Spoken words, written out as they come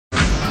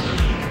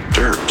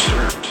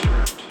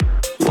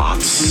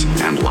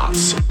news and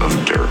lots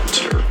of dirt.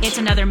 It's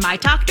another My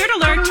Talk Dirt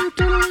Alert.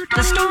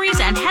 The stories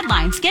and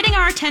headlines getting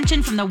our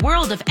attention from the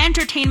world of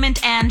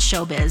entertainment and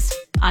showbiz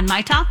on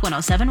My Talk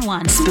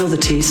 107.1. Spill the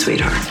tea,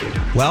 sweetheart.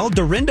 Well,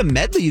 Dorinda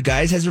Medley, you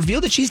guys, has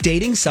revealed that she's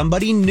dating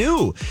somebody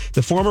new.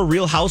 The former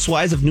Real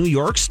Housewives of New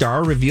York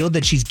star revealed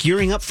that she's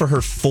gearing up for her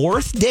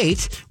 4th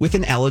date with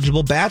an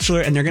eligible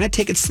bachelor, and they're going to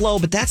take it slow,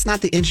 but that's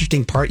not the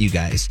interesting part, you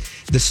guys.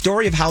 The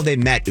story of how they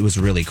met, it was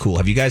really cool.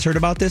 Have you guys heard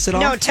about this at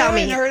all? No, tell me. I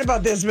haven't heard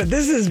about this, but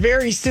this is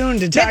very soon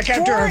to talk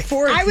after our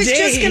 4th date. I was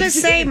just going to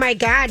say, my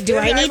God, do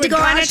I need to go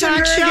on a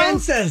talk show?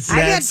 I've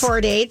had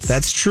 4 dates.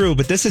 That's true,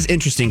 but this is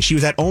interesting. She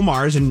was at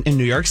Omar's in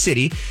New York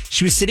City.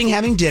 She was sitting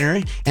having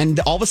dinner, and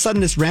all of a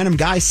sudden this random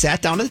guy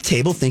sat down at the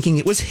table thinking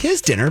it was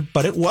his dinner,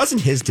 but it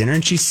wasn't his dinner,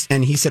 and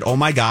he said, "Oh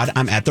my God,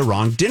 I'm at the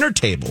wrong dinner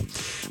table."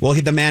 Well,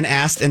 the man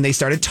asked, and they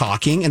started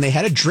talking, and they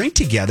had a drink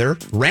together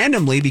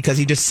randomly because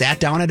he just sat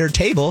down at her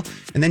table,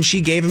 and then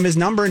she gave him his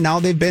number, and now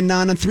they've been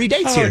on 3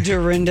 dates here. Oh,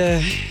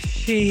 Dorinda.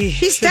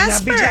 She's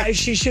desperate.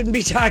 She shouldn't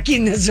be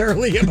talking this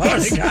early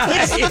about a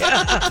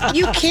guy.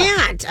 You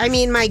can't. I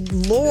mean, my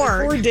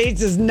Lord. 4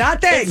 dates is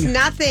nothing. It's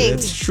nothing.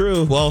 That's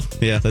true. Well,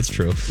 yeah, that's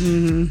true.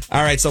 Mm-hmm.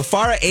 All right, so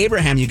Farrah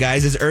Abraham, you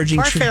guys, is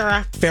urging...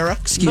 Farrah.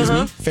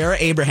 Farrah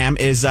Abraham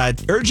is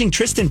urging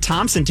Tristan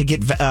Thompson to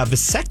get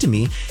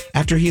vasectomy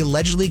after he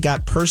allegedly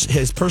got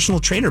his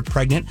personal trainer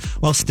pregnant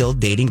while still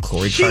dating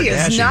Khloe Kardashian. She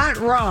is not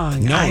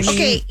wrong. No.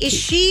 Okay, is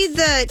she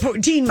the...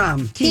 Teen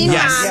mom. Teen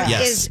Yes, mom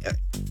yes. is...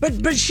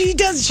 But she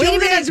does. She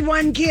only has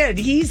one kid.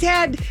 He's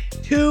had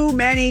too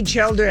many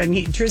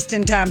children.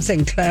 Tristan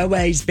Thompson,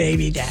 Khloe's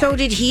baby dad. So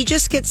did he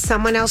just get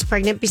someone else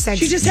pregnant besides...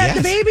 She just had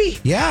the baby.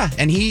 Yeah,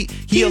 and he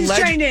was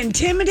trying to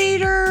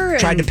intimidate her.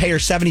 Tried to pay her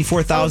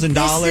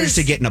 $74,000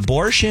 to get an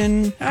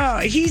abortion. Oh,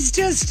 he's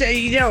just,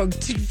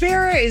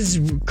 Farrah is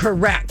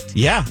correct.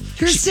 Yeah.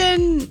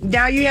 Tristan,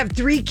 now you have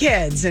 3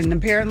 kids, and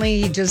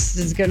apparently he just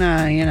is going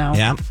to,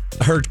 Yeah.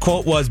 Her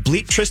quote was,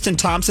 "Bleep Tristan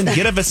Thompson,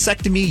 get a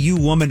vasectomy, you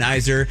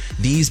womanizer.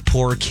 These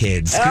poor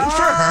kids." Good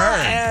for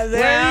her.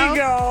 There you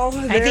go.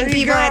 I think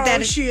people had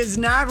that. She is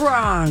not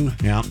wrong.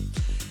 Yeah.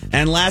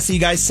 And lastly,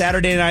 you guys,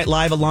 Saturday Night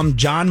Live alum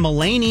John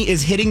Mulaney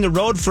is hitting the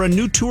road for a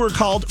new tour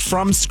called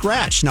From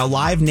Scratch. Now,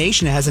 Live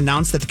Nation has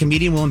announced that the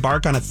comedian will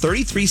embark on a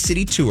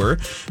 33-city tour,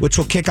 which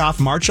will kick off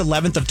March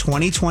 11th of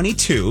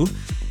 2022.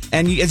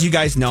 And as you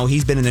guys know,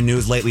 he's been in the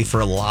news lately for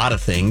a lot of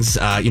things.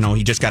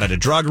 He just got out of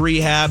drug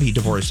rehab. He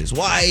divorced his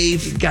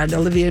wife. Got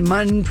Olivia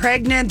Munn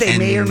pregnant. They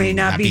may or may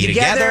not be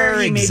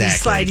together. He may be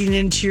sliding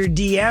into your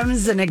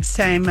DMs the next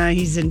time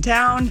he's in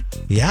town.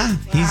 Yeah.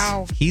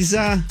 He's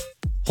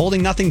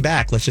holding nothing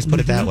back. Let's just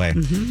put it that way.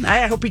 Mm-hmm.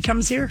 I hope he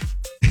comes here.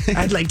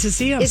 I'd like to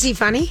see him. Is he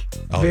funny?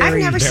 Oh, I've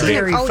never seen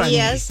him. Oh, funny. he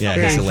is? Yeah,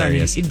 Okay. he's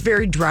hilarious. Funny.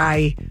 Very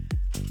dry.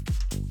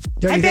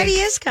 I bet he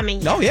is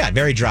coming. Oh, yeah,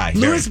 very dry.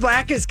 Louis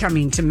Black is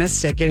coming to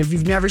Mystic, and if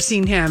you've never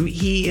seen him,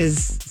 he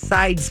is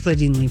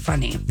side-splittingly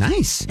funny.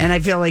 Nice. And I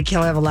feel like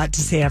he'll have a lot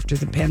to say after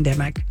the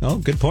pandemic. Oh,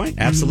 good point.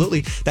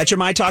 Absolutely. That's your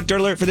My Talk Dirt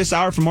Alert for this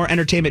hour. For more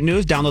entertainment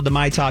news, download the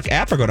My Talk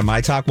app or go to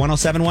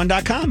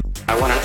mytalk1071.com. I want to